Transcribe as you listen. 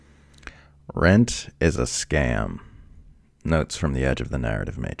Rent is a scam. Notes from the edge of the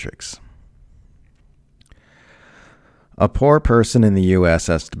narrative matrix. A poor person in the U.S.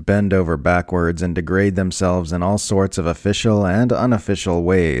 has to bend over backwards and degrade themselves in all sorts of official and unofficial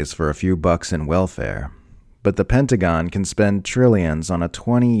ways for a few bucks in welfare. But the Pentagon can spend trillions on a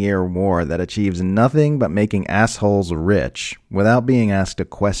 20-year war that achieves nothing but making assholes rich without being asked a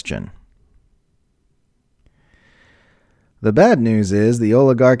question. The bad news is the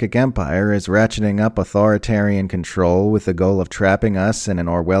oligarchic empire is ratcheting up authoritarian control with the goal of trapping us in an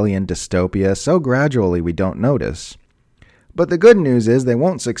Orwellian dystopia so gradually we don't notice. But the good news is they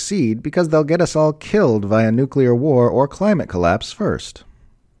won't succeed because they'll get us all killed via nuclear war or climate collapse first.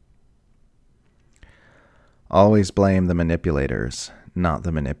 Always blame the manipulators, not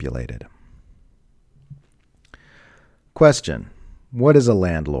the manipulated. Question: what is a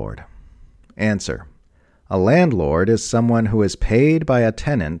landlord? Answer: a landlord is someone who is paid by a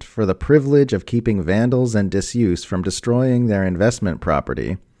tenant for the privilege of keeping vandals and disuse from destroying their investment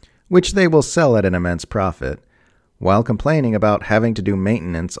property, which they will sell at an immense profit, while complaining about having to do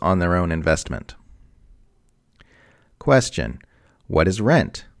maintenance on their own investment. Question: what is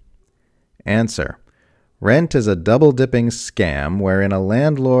rent? Answer: rent is a double-dipping scam wherein a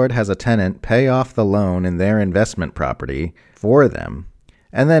landlord has a tenant pay off the loan in their investment property for them,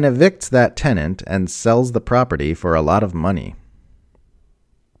 and then evicts that tenant and sells the property for a lot of money.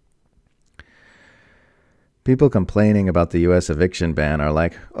 People complaining about the U.S. eviction ban are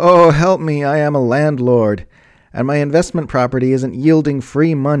like, "Oh, help me, I am a landlord, and my investment property isn't yielding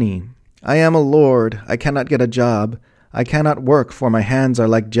free money. I am a lord, I cannot get a job. I cannot work, for my hands are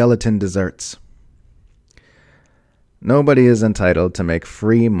like gelatin desserts." Nobody is entitled to make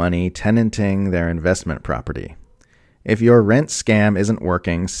free money tenanting their investment property. If your rent scam isn't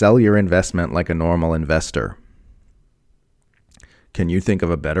working, sell your investment like a normal investor. Can you think of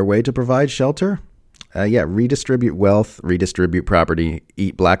a better way to provide shelter? Redistribute wealth, redistribute property,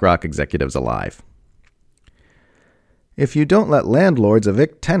 eat BlackRock executives alive. If you don't let landlords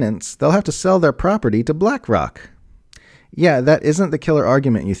evict tenants, they'll have to sell their property to BlackRock. Yeah, that isn't the killer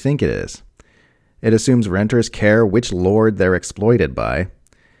argument you think it is. It assumes renters care which lord they're exploited by.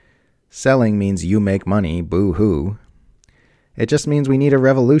 Selling means you make money, boo-hoo. It just means we need a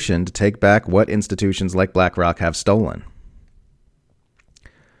revolution to take back what institutions like BlackRock have stolen.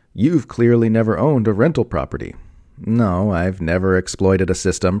 You've clearly never owned a rental property. No, I've never exploited a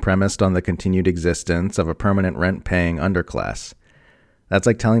system premised on the continued existence of a permanent rent-paying underclass. That's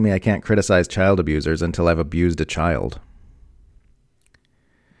like telling me I can't criticize child abusers until I've abused a child.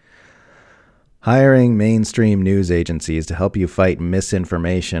 Hiring mainstream news agencies to help you fight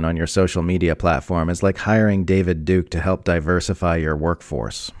misinformation on your social media platform is like hiring David Duke to help diversify your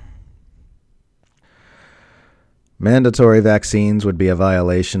workforce. Mandatory vaccines would be a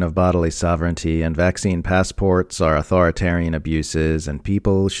violation of bodily sovereignty, and vaccine passports are authoritarian abuses, and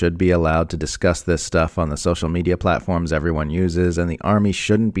people should be allowed to discuss this stuff on the social media platforms everyone uses, and the army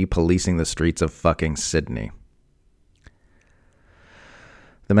shouldn't be policing the streets of fucking Sydney.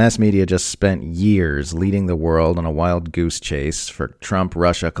 The mass media just spent years leading the world on a wild goose chase for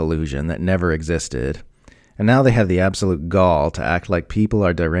Trump-Russia collusion that never existed, and now they have the absolute gall to act like people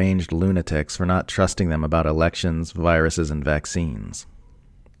are deranged lunatics for not trusting them about elections, viruses, and vaccines.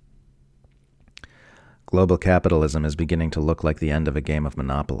 Global capitalism is beginning to look like the end of a game of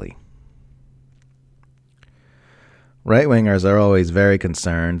Monopoly. Right-wingers are always very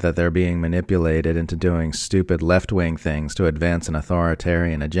concerned that they're being manipulated into doing stupid left-wing things to advance an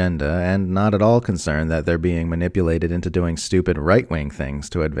authoritarian agenda, and not at all concerned that they're being manipulated into doing stupid right-wing things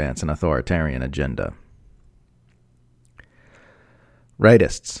to advance an authoritarian agenda.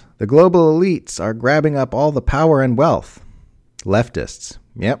 Rightists. The global elites are grabbing up all the power and wealth. Leftists.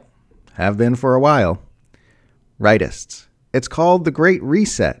 Yep, have been for a while. Rightists. It's called the Great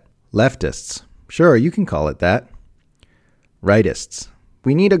Reset. Leftists. Sure, you can call it that. Rightists.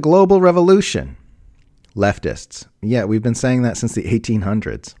 We need a global revolution. Leftists. Yeah, we've been saying that since the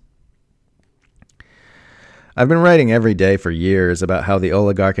 1800s. I've been writing every day for years about how the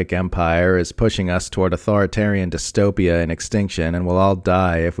oligarchic empire is pushing us toward authoritarian dystopia and extinction, and we'll all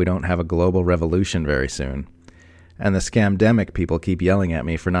die if we don't have a global revolution very soon. And the scamdemic people keep yelling at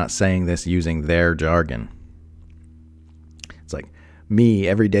me for not saying this using their jargon. It's like, me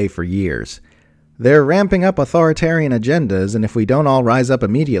every day for years. They're ramping up authoritarian agendas, and if we don't all rise up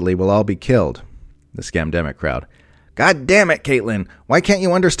immediately, we'll all be killed. The scamdemic crowd. God damn it, Caitlin. Why can't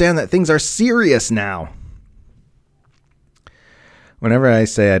you understand that things are serious now? Whenever I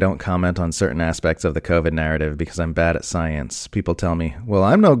say I don't comment on certain aspects of the COVID narrative because I'm bad at science, people tell me, well,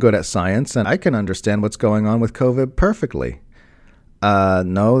 I'm no good at science, and I can understand what's going on with COVID perfectly.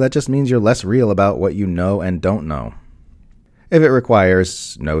 No, that just means you're less real about what you know and don't know. If it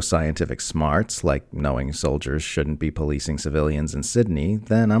requires no scientific smarts, like knowing soldiers shouldn't be policing civilians in Sydney,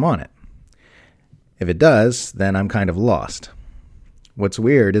 then I'm on it. If it does, then I'm kind of lost. What's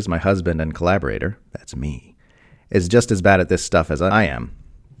weird is my husband and collaborator, that's me, is just as bad at this stuff as I am.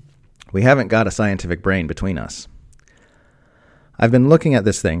 We haven't got a scientific brain between us. I've been looking at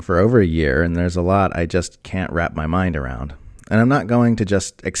this thing for over a year, and there's a lot I just can't wrap my mind around. And I'm not going to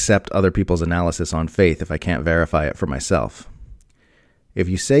just accept other people's analysis on faith if I can't verify it for myself. If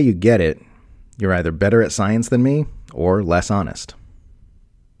you say you get it, you're either better at science than me or less honest.